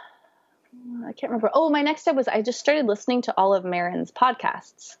I can't remember. Oh, my next step was I just started listening to all of Marin's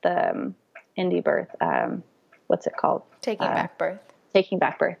podcasts, the Indie Birth. What's it called? Taking Back Birth. Taking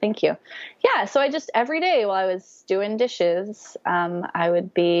Back Birth. Thank you. Yeah. So I just, every day while I was doing dishes, I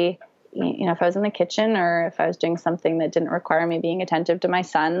would be, you know, if I was in the kitchen or if I was doing something that didn't require me being attentive to my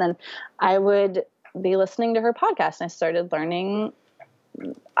son, then I would be listening to her podcast, and I started learning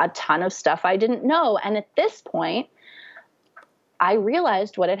a ton of stuff I didn't know. And at this point, I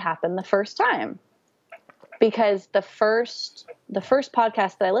realized what had happened the first time, because the first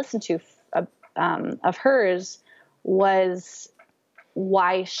podcast that I listened to of hers was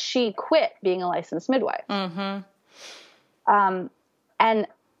why she quit being a licensed midwife. Mm-hmm. And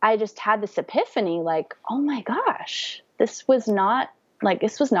I just had this epiphany, like, oh my gosh, this was not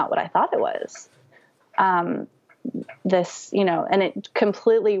what I thought it was. And it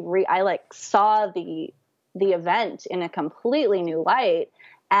completely I like saw the event in a completely new light,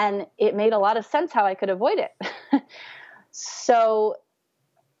 and it made a lot of sense how I could avoid it. So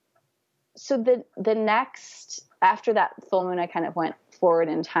the next, after that full moon, I kind of went forward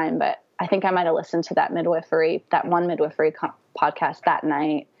in time, but I think I might've listened to that one midwifery podcast that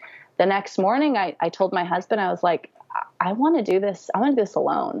night. The next morning, I told my husband, I was like, I want to do this. I want to do this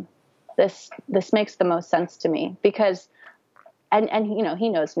alone. This makes the most sense to me because, and he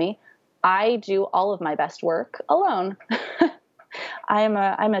knows me. I do all of my best work alone. I'm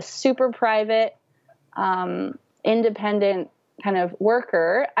a super private, independent kind of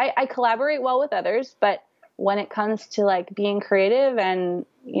worker. I collaborate well with others, but when it comes to like being creative and,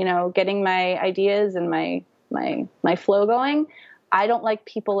 getting my ideas and my flow going, I don't like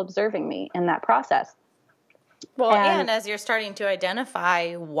people observing me in that process. Well, and as you're starting to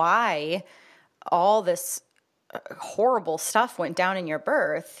identify why all this horrible stuff went down in your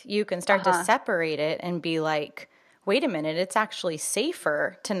birth, you can start to separate it and be like, wait a minute, it's actually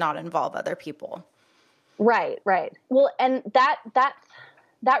safer to not involve other people. Right. Well, and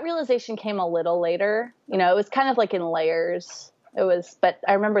that realization came a little later. It was kind of like in layers. But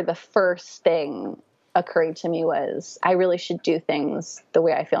I remember the first thing occurring to me was I really should do things the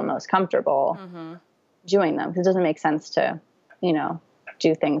way I feel most comfortable doing them, because it doesn't make sense to,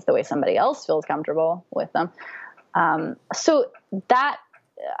 do things the way somebody else feels comfortable with them. So that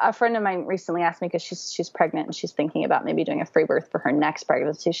a friend of mine recently asked me, because she's pregnant and she's thinking about maybe doing a free birth for her next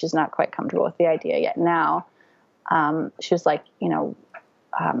pregnancy. She's not quite comfortable with the idea yet now. She was like,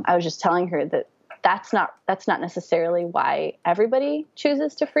 I was just telling her that that's not necessarily why everybody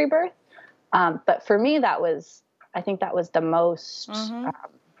chooses to free birth. But for me, I think that was the most,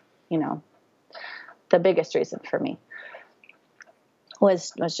 the biggest reason for me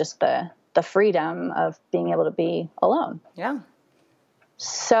was just the freedom of being able to be alone. Yeah.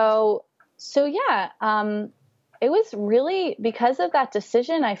 So yeah, it was really because of that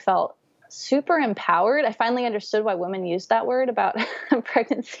decision, I felt super empowered. I finally understood why women use that word about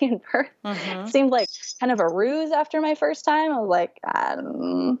pregnancy and birth. It seemed like kind of a ruse after my first time. I was like, I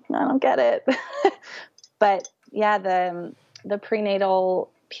don't get it. But yeah, the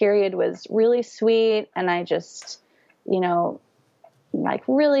prenatal period was really sweet. And I just, like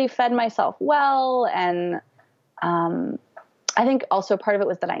really fed myself well. And, I think also part of it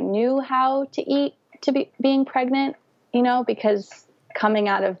was that I knew how to eat being pregnant, because coming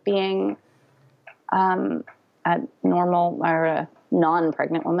out of being a normal or a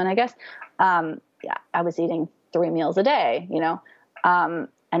non-pregnant woman, I guess, I was eating 3 meals a day,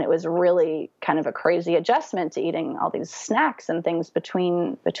 and it was really kind of a crazy adjustment to eating all these snacks and things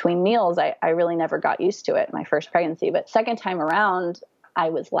between meals. I really never got used to it my first pregnancy, but second time around, I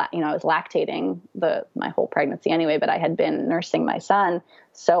was lactating my whole pregnancy anyway, but I had been nursing my son.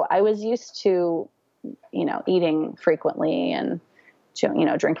 So I was used to, eating frequently and,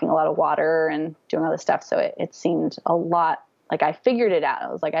 drinking a lot of water and doing all this stuff. So it seemed a lot like I figured it out.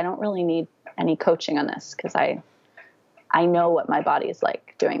 I was like, I don't really need any coaching on this because I know what my body is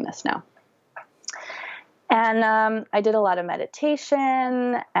like doing this now. And I did a lot of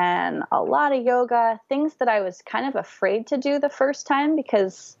meditation and a lot of yoga, things that I was kind of afraid to do the first time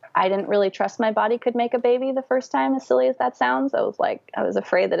because I didn't really trust my body could make a baby the first time, as silly as that sounds. I was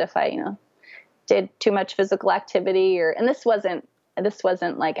afraid that if I, did too much physical activity and this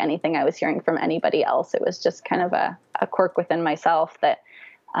wasn't like anything I was hearing from anybody else. It was just kind of a quirk within myself that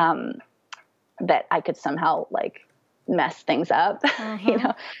I could somehow like mess things up,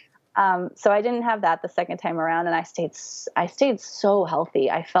 So I didn't have that the second time around, and I stayed so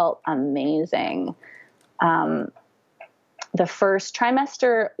healthy. I felt amazing. The first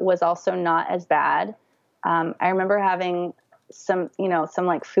trimester was also not as bad. I remember having some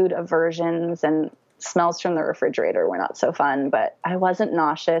like food aversions, and smells from the refrigerator were not so fun, but I wasn't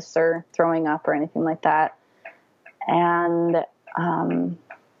nauseous or throwing up or anything like that. And,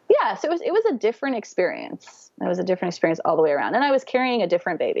 so it was a different experience. It was a different experience all the way around. And I was carrying a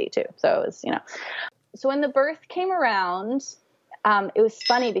different baby too. So it was, so when the birth came around, it was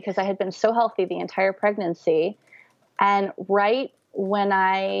funny because I had been so healthy the entire pregnancy. And right when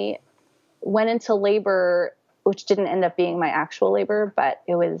I went into labor, which didn't end up being my actual labor, but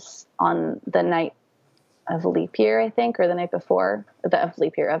it was on the night of leap year, I think, or the night before of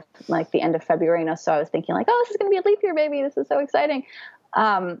leap year of like the end of February. So I was thinking like, oh, this is going to be a leap year baby. This is so exciting.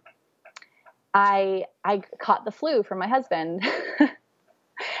 I caught the flu from my husband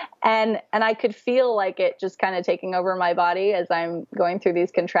And I could feel like it just kind of taking over my body as I'm going through these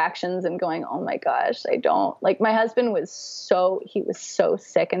contractions and going, oh my gosh, I don't like, my husband was so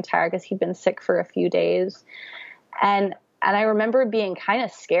sick and tired because he'd been sick for a few days. And I remember being kind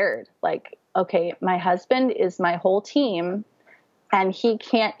of scared, like, okay, my husband is my whole team and he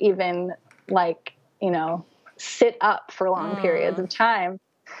can't even like, sit up for long periods of time.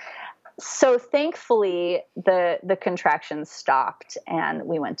 So thankfully the contractions stopped and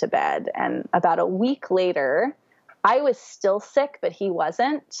we went to bed. And about a week later, I was still sick, but he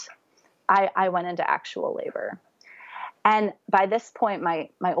wasn't. I went into actual labor. And by this point, my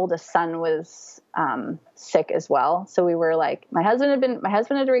oldest son was sick as well. So we were like, my husband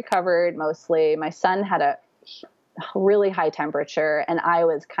had recovered mostly. My son had a really high temperature, and I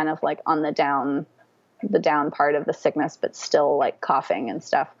was kind of like on the down part of the sickness, but still like coughing and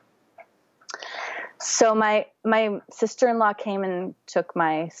stuff. So my sister-in-law came and took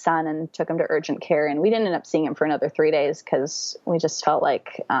my son and took him to urgent care, and we didn't end up seeing him for another 3 days because we just felt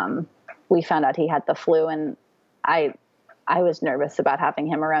like we found out he had the flu, and I was nervous about having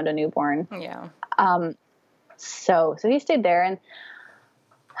him around a newborn. Yeah. So he stayed there,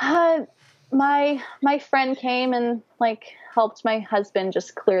 and my friend came and like helped my husband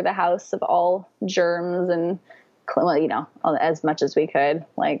just clear the house of all germs and, as much as we could,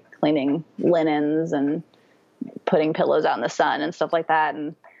 like cleaning linens and putting pillows out in the sun and stuff like that.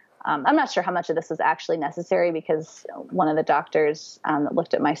 And I'm not sure how much of this was actually necessary because one of the doctors that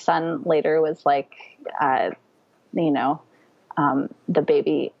looked at my son later was like, the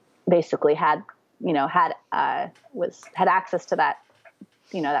baby basically had access to that,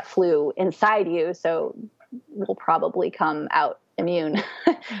 that flu inside you. So will probably come out immune.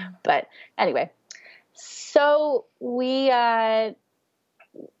 But anyway, so we, the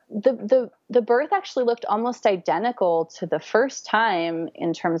birth actually looked almost identical to the first time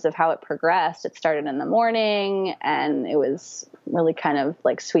in terms of how it progressed. It started in the morning and it was really kind of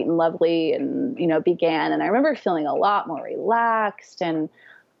like sweet and lovely and, began. And I remember feeling a lot more relaxed, and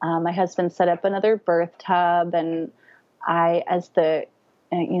my husband set up another birth tub, and as the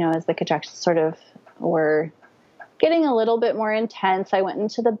contractions sort of were getting a little bit more intense, I went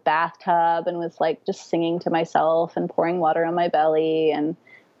into the bathtub and was like just singing to myself and pouring water on my belly, and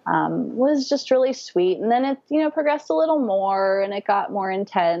was just really sweet. And then it, progressed a little more and it got more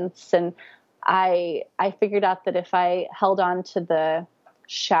intense. And I figured out that if I held on to the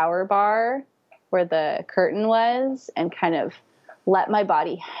shower bar where the curtain was and kind of let my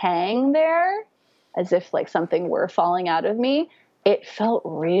body hang there as if like something were falling out of me, it felt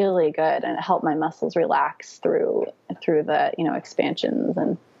really good, and it helped my muscles relax through the, expansions.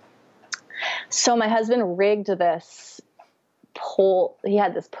 And so my husband rigged this pole. He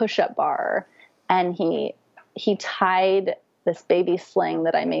had this push-up bar, and he tied this baby sling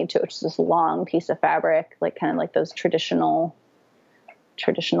that I made to it, which is this long piece of fabric, like kind of like those traditional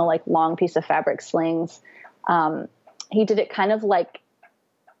like long piece of fabric slings. He did it kind of like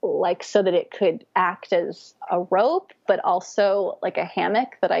so that it could act as a rope, but also like a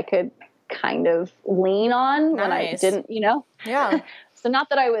hammock that I could kind of lean on when I didn't, Yeah. So not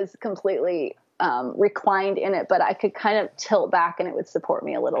that I was completely reclined in it, but I could kind of tilt back and it would support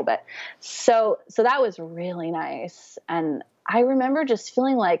me a little bit. So that was really nice. And I remember just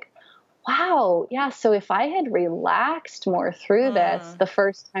feeling like, wow, yeah. So if I had relaxed more through this the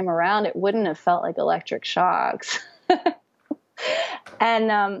first time around, it wouldn't have felt like electric shocks.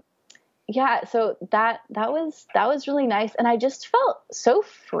 And, so that was really nice. And I just felt so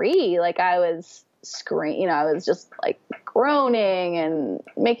free. Like I was I was just like groaning and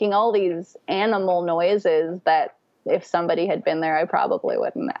making all these animal noises that if somebody had been there, I probably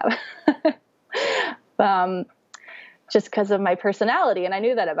wouldn't have, just because of my personality. And I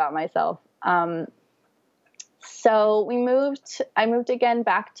knew that about myself. So I moved again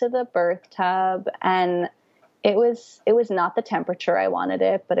back to the birth tub, and it was not the temperature I wanted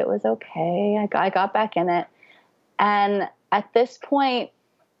it, but it was okay. I got back in it. And at this point,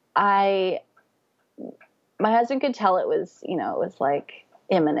 my husband could tell it was like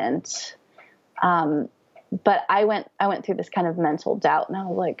imminent. But I went through this kind of mental doubt, and I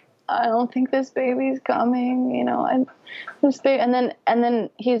was like, I don't think this baby's coming, and this baby, and then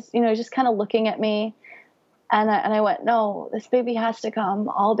he's, just kind of looking at me. And I went, no, this baby has to come.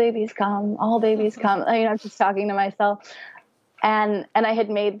 All babies come. All babies come. I'm just talking to myself. And I had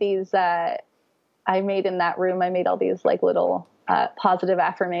made these, in that room, I made all these like little positive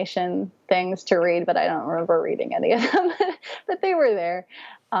affirmation things to read, but I don't remember reading any of them. But they were there,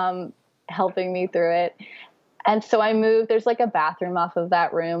 helping me through it. And so I moved. There's like a bathroom off of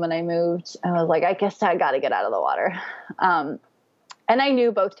that room, and I moved. I was like, I guess I got to get out of the water. And I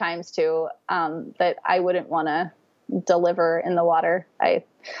knew both times too, that I wouldn't want to deliver in the water. I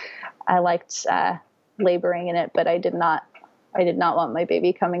liked, laboring in it, but I did not want my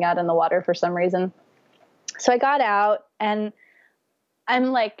baby coming out in the water for some reason. So I got out and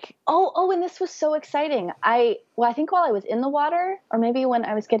I'm like, oh, and this was so exciting. I think while I was in the water, or maybe when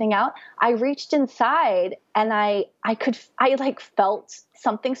I was getting out, I reached inside and I like felt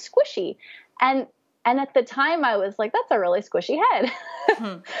something squishy. And at the time I was like, that's a really squishy head.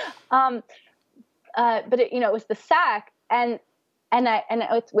 But it, it was the sac and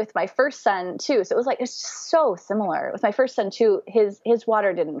it's with my first son too. So it was like, it's just so similar with my first son too. His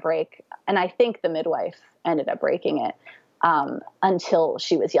water didn't break. And I think the midwife ended up breaking it, until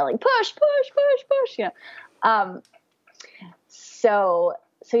she was yelling, push, push, push, push, So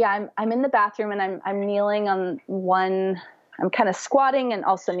yeah, I'm in the bathroom and I'm kneeling on one, I'm kind of squatting and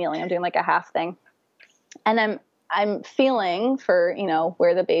also kneeling. I'm doing like a half thing. And I'm feeling for,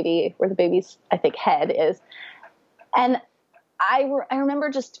 where the baby's, I think, head is. And I remember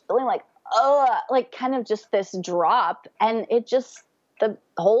just feeling like, like kind of just this drop. And it just, the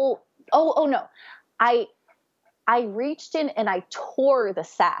whole, oh no, I reached in and I tore the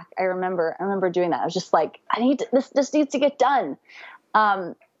sac. I remember doing that. I was just like, this needs to get done.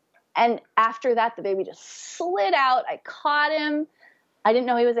 And after that, the baby just slid out. I caught him. I didn't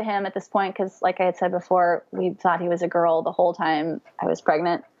know he was a him at this point because, like I had said before, we thought he was a girl the whole time I was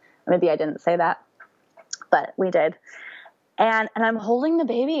pregnant. Maybe I didn't say that, but we did. And I'm holding the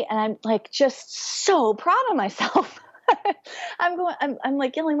baby and I'm like just so proud of myself. I'm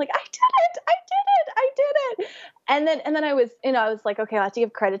like yelling like, I did it. And then I was, I was like, okay, I have to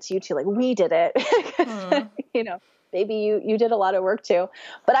give credit to you too. Like we did it. Baby, you did a lot of work too.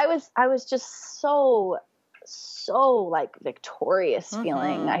 But I was just so like victorious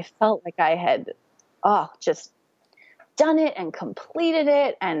feeling. I felt like I had, just done it and completed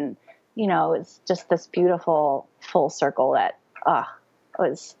it. And, it's just this beautiful full circle that,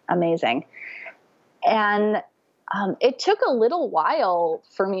 was amazing. And, it took a little while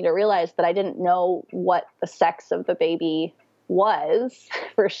for me to realize that I didn't know what the sex of the baby was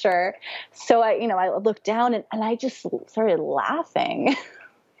for sure. So I looked down and I just started laughing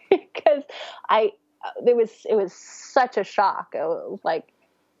because it was such a shock. It was like,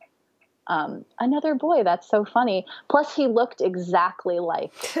 another boy. That's so funny. Plus he looked exactly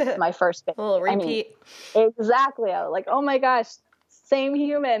like my first baby. A little repeat. Exactly. I was like, oh my gosh, same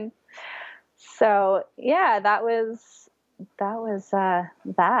human. So yeah, that was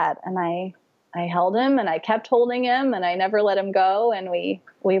that. And I held him and I kept holding him and I never let him go. And we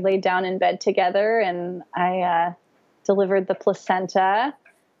laid down in bed together and I, delivered the placenta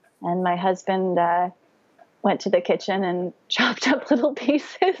and my husband, went to the kitchen and chopped up little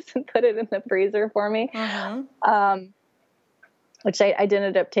pieces and put it in the freezer for me. Which I did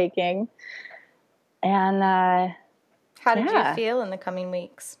end up taking. And, how did you feel in the coming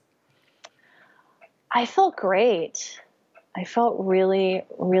weeks? I felt great. I felt really,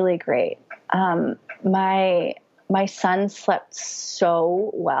 really great. My son slept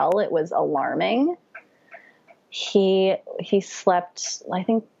so well. It was alarming. He slept, I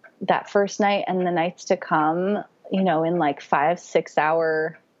think, that first night and the nights to come, in like 5-6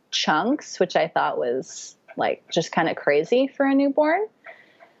 hour chunks, which I thought was like just kind of crazy for a newborn.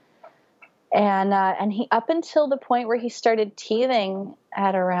 And he, up until the point where he started teething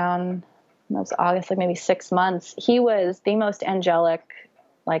at around, it was August, like maybe 6 months, he was the most angelic,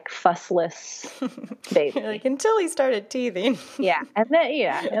 like fussless baby. Like until he started teething. Yeah. And then he,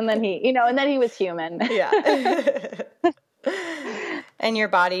 and then he was human. Yeah. And your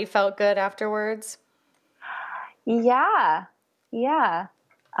body felt good afterwards? Yeah. Yeah.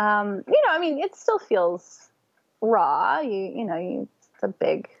 It still feels raw. It's a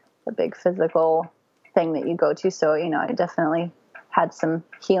big physical thing that you go to. So, I definitely had some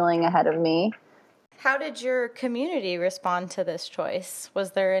healing ahead of me. How did your community respond to this choice?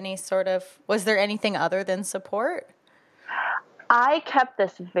 Was there anything other than support? I kept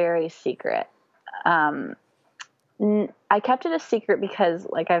this very secret. I kept it a secret because,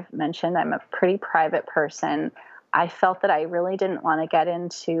 like I've mentioned, I'm a pretty private person. I felt that I really didn't want to get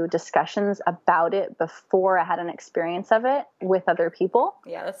into discussions about it before I had an experience of it with other people.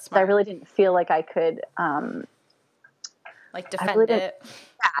 Yeah, that's smart. So I really didn't feel like I could, defend it. Yeah, I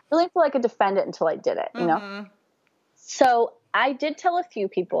really didn't feel like I could defend it until I did it, you know? So I did tell a few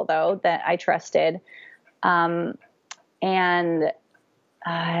people, though, that I trusted. And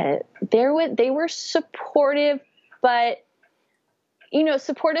they were supportive, but,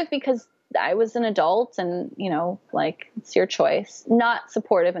 supportive because I was an adult and, it's your choice. Not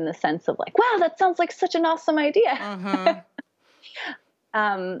supportive in the sense of like, wow, that sounds like such an awesome idea.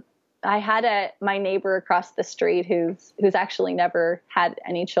 I had my neighbor across the street who's actually never had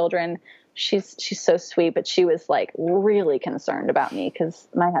any children. She's so sweet, but she was like really concerned about me because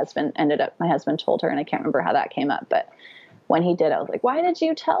my husband told her, and I can't remember how that came up, but when he did, I was like, why did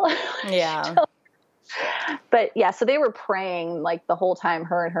you tell her? Yeah. But yeah, so they were praying like the whole time,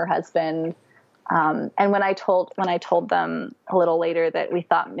 her and her husband. And when I told them a little later that we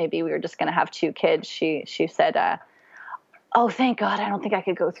thought maybe we were just going to have 2 kids, she said, oh, thank God. I don't think I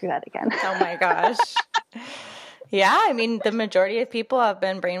could go through that again. Oh my gosh. Yeah. I mean, the majority of people have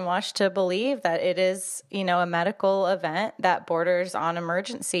been brainwashed to believe that it is, a medical event that borders on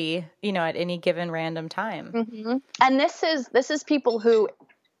emergency, at any given random time. Mm-hmm. And this is people who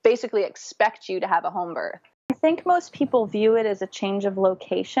basically expect you to have a home birth. I think most people view it as a change of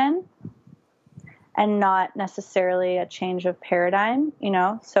location and not necessarily a change of paradigm,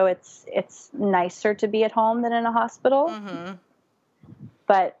 so it's nicer to be at home than in a hospital, mm-hmm.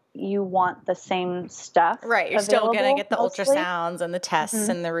 but you want the same stuff. Right. You're still going to get the mostly. Ultrasounds and the tests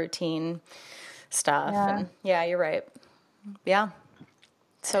mm-hmm. and the routine stuff. Yeah. And yeah, you're right. Yeah.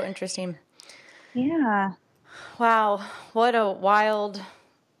 So interesting. Yeah. Wow. What a wild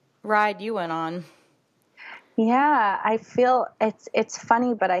ride you went on. Yeah. I feel it's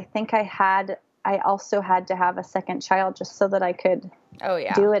funny, but I think I also had to have a second child just so that I could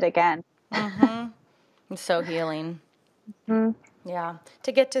do it again. Mm-hmm. It's so healing. Mm-hmm. Yeah.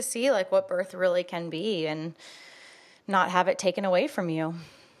 To get to see like what birth really can be and not have it taken away from you.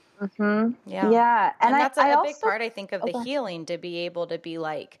 Mm-hmm. Yeah. Yeah. And that's a big part, I think, of the healing, to be able to be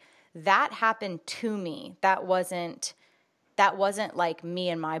like, that happened to me. That wasn't like me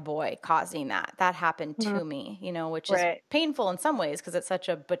and my boy causing that. That happened to me, which is painful in some ways because it's such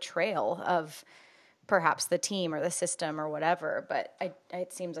a betrayal of perhaps the team or the system or whatever. But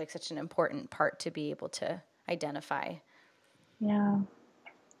it seems like such an important part to be able to identify. Yeah.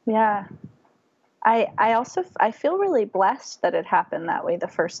 Yeah. I feel really blessed that it happened that way the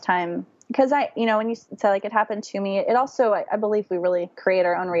first time, because when you say like it happened to me, it also, I believe we really create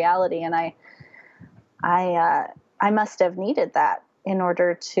our own reality. And I must have needed that in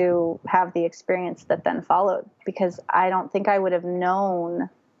order to have the experience that then followed, because I don't think I would have known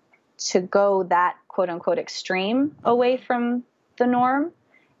to go that quote unquote extreme away from the norm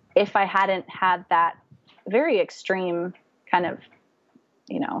if I hadn't had that very extreme kind of,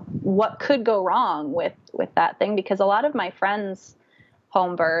 what could go wrong with that thing. Because a lot of my friends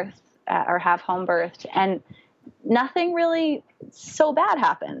home birth or have home birthed and nothing really so bad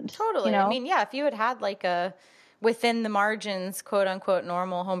happened. Totally. I mean, yeah, if you had like a within the margins, quote unquote,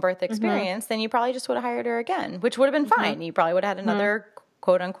 normal home birth experience, mm-hmm. then you probably just would have hired her again, which would have been fine. Mm-hmm. You probably would have had another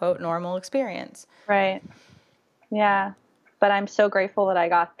quote unquote normal experience. Right. Yeah. But I'm so grateful that I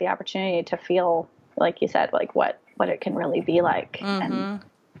got the opportunity to feel, like you said, like what it can really be like. Mm-hmm. And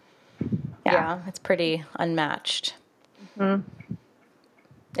yeah, it's pretty unmatched. Mm-hmm.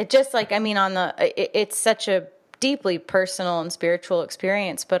 It just like, I mean, it's such a deeply personal and spiritual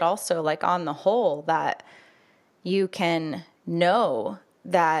experience, but also like on the whole that you can know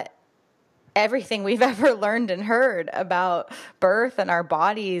that everything we've ever learned and heard about birth and our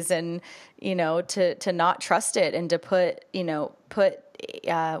bodies and, to not trust it and to put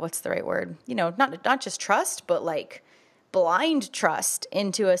what's the right word? Not just trust, but like blind trust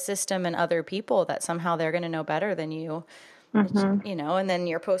into a system and other people that somehow they're going to know better than you, mm-hmm. And then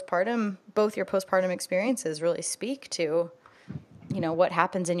both your postpartum experiences really speak to, what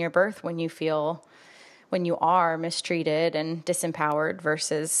happens in your birth when you are mistreated and disempowered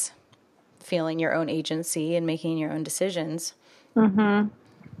versus feeling your own agency and making your own decisions. Mm-hmm.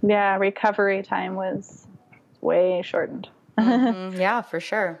 Yeah. Recovery time was way shortened. Mm-hmm. Yeah, for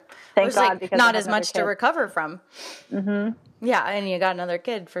sure. Thank God, because not as much to recover from. Mm-hmm. Yeah, and you got another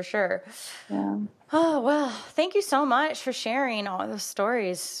kid for sure. Yeah. Oh, well, thank you so much for sharing all those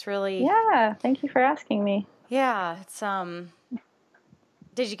stories. It's really... Yeah, thank you for asking me. Yeah, it's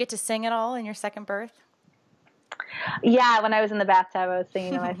Did you get to sing at all in your second birth? Yeah, when I was in the bathtub, I was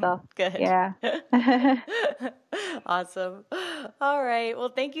singing to myself. Good. Yeah. Awesome. All right. Well,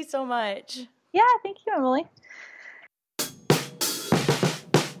 thank you so much. Yeah, thank you, Emily.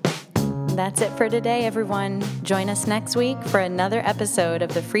 That's it for today, everyone. Join us next week for another episode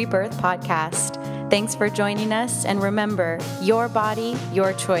of the Free Birth Podcast. Thanks for joining us, and remember, your body,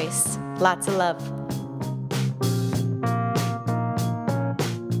 your choice. Lots of love.